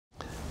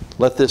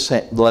let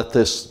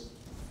this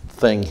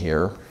thing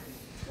here,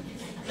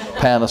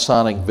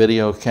 Panasonic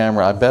video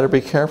camera, I better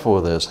be careful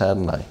with this,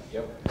 hadn't I?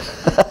 Yep.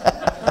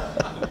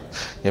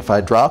 If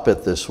I drop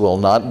it, this will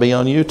not be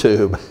on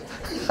YouTube.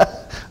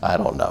 I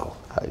don't know.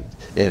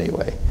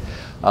 Anyway,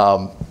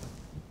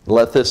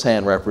 let this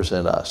hand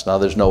represent us. Now,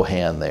 there's no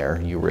hand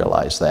there. You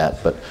realize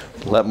that. But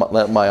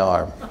let my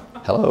arm.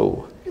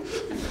 Hello.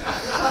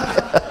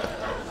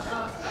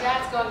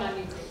 That's going on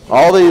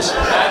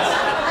YouTube.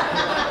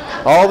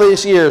 All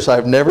these years,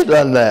 I've never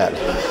done that.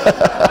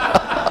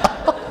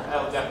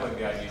 That'll definitely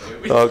be on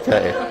YouTube.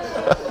 Okay.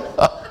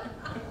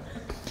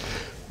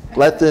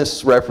 Let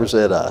this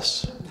represent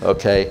us,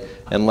 okay?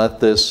 And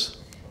let this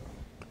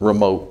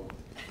remote,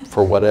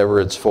 for whatever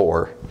it's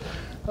for,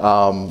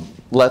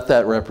 let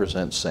that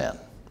represent sin.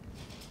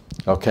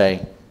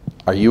 Okay?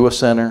 Are you a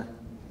sinner?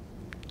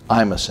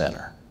 I'm a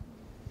sinner.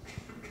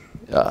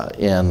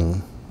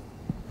 In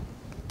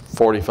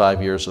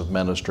 45 years of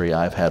ministry,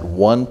 I've had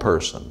one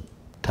person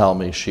tell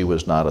me she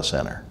was not a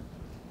sinner.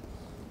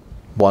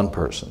 One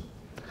person.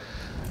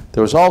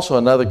 There was also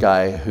another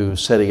guy who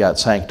said he got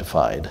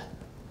sanctified,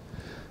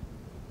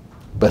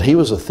 but he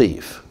was a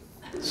thief.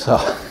 So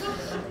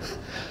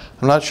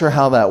I'm not sure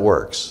how that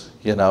works,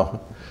 you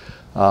know.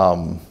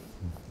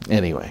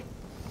 Anyway,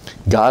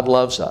 God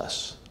loves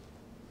us.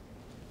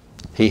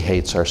 He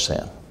hates our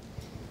sin.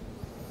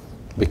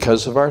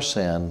 Because of our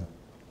sin,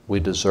 we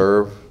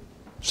deserve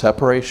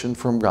separation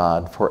from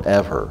God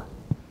forever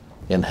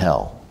in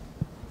hell.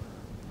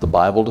 The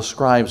Bible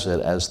describes it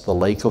as the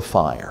lake of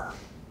fire.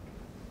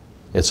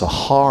 It's a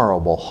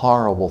horrible,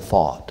 horrible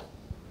thought.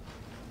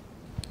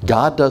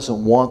 God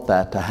doesn't want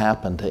that to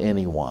happen to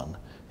anyone.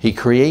 He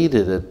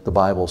created it, the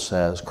Bible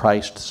says,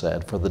 Christ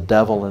said, for the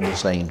devil and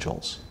his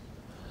angels.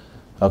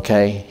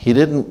 Okay? He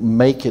didn't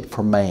make it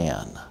for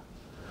man.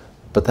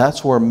 But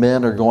that's where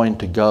men are going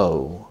to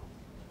go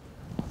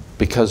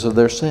because of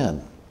their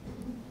sin.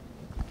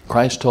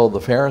 Christ told the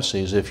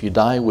Pharisees, if you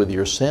die with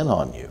your sin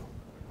on you,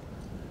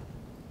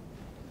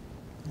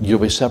 you'll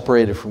be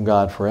separated from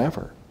God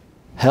forever.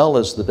 Hell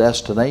is the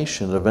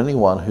destination of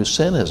anyone whose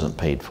sin isn't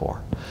paid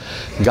for.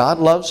 God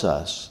loves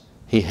us.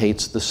 He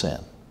hates the sin.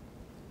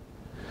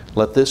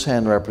 Let this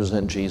hand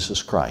represent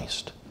Jesus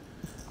Christ.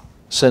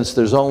 Since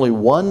there's only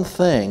one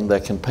thing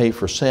that can pay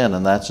for sin,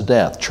 and that's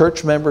death.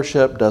 Church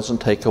membership doesn't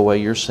take away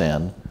your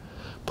sin.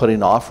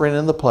 Putting offering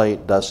in the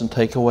plate doesn't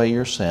take away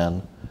your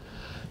sin.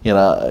 You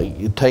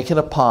know, taking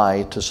a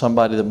pie to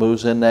somebody that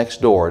moves in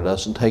next door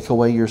doesn't take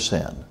away your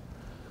sin.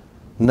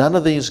 None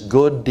of these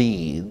good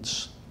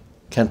deeds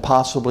can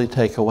possibly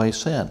take away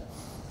sin.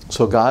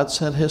 So God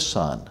sent His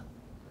Son,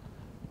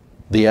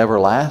 the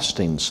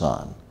everlasting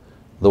Son,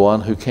 the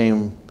one who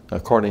came,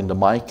 according to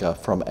Micah,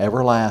 from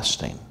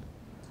everlasting.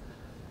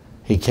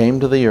 He came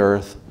to the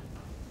earth,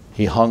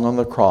 He hung on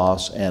the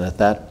cross, and at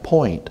that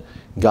point,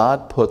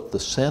 God put the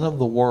sin of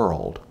the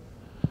world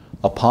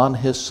upon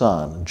His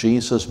Son.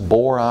 Jesus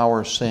bore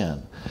our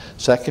sin.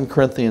 2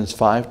 Corinthians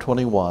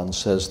 5:21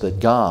 says that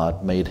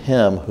God made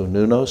Him who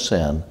knew no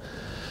sin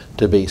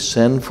to be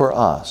sin for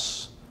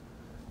us,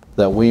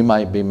 that we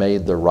might be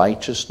made the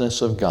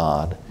righteousness of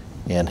God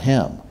in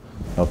Him.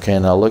 Okay,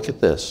 now look at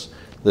this.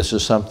 This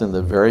is something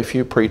that very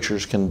few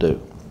preachers can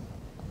do.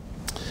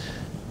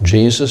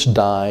 Jesus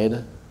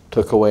died,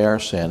 took away our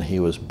sin. He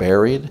was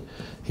buried.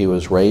 He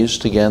was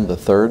raised again the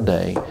third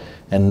day.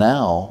 And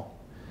now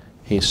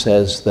He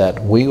says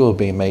that we will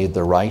be made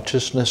the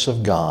righteousness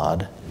of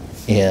God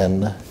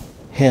in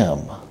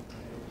Him.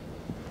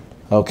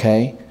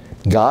 Okay?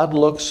 God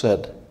looks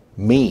at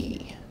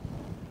me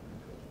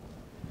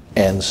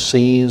and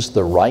sees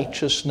the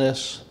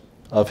righteousness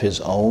of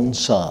His own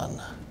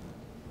Son.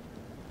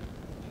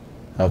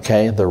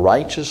 Okay? The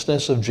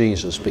righteousness of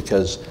Jesus,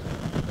 because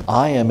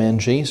I am in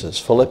Jesus.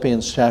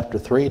 Philippians chapter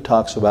 3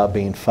 talks about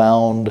being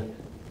found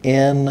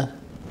in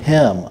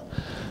Him.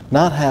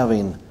 Not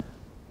having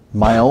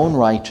my own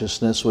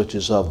righteousness, which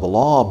is of the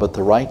law, but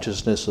the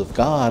righteousness of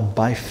God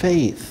by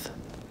faith.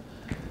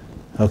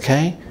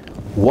 Okay?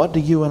 What do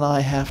you and I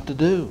have to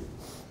do?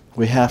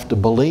 We have to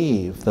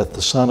believe that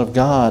the Son of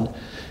God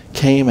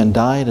came and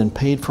died and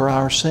paid for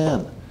our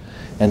sin.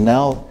 And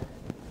now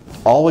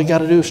all we got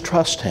to do is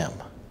trust Him.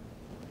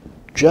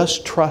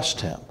 Just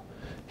trust Him.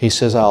 He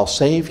says, I'll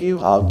save you,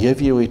 I'll give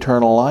you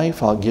eternal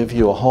life, I'll give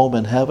you a home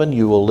in heaven,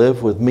 you will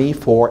live with me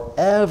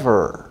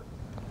forever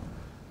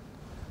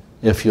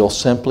if you'll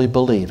simply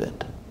believe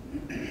it.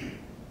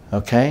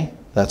 Okay?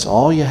 That's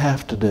all you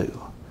have to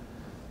do.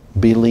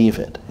 Believe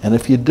it. And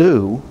if you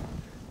do,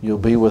 you'll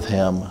be with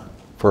Him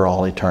for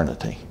all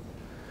eternity.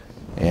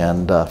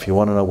 And if you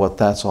want to know what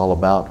that's all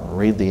about,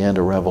 read the end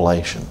of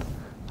Revelation.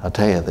 I'll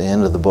tell you, the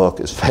end of the book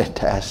is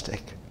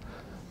fantastic.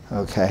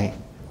 Okay?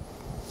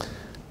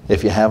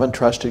 If you haven't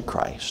trusted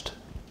Christ,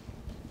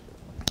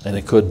 and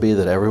it could be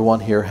that everyone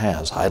here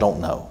has, I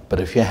don't know, but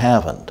if you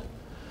haven't,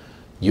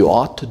 you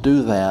ought to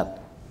do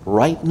that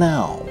right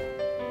now.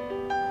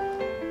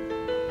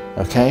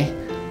 Okay?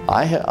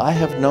 I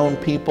have known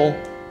people,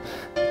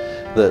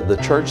 the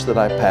church that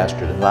I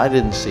pastored, and I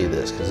didn't see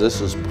this because this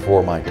was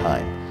before my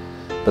time,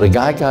 But a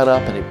guy got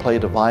up and he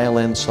played a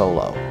violin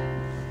solo.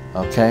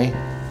 Okay?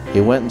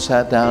 He went and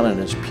sat down in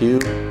his pew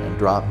and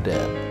dropped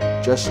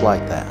dead. Just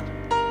like that.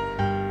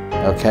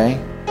 Okay?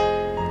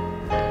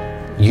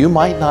 You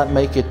might not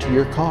make it to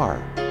your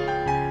car.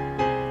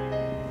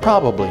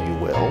 Probably you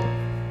will.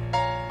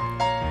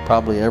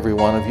 Probably every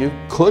one of you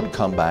could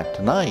come back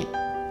tonight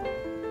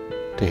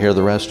to hear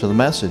the rest of the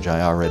message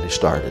I already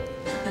started.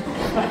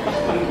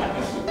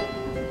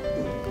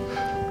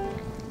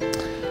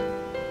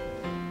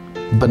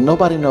 But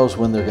nobody knows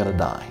when they're going to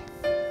die.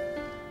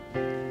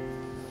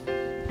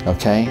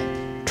 Okay?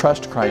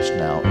 Trust Christ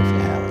now if you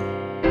have.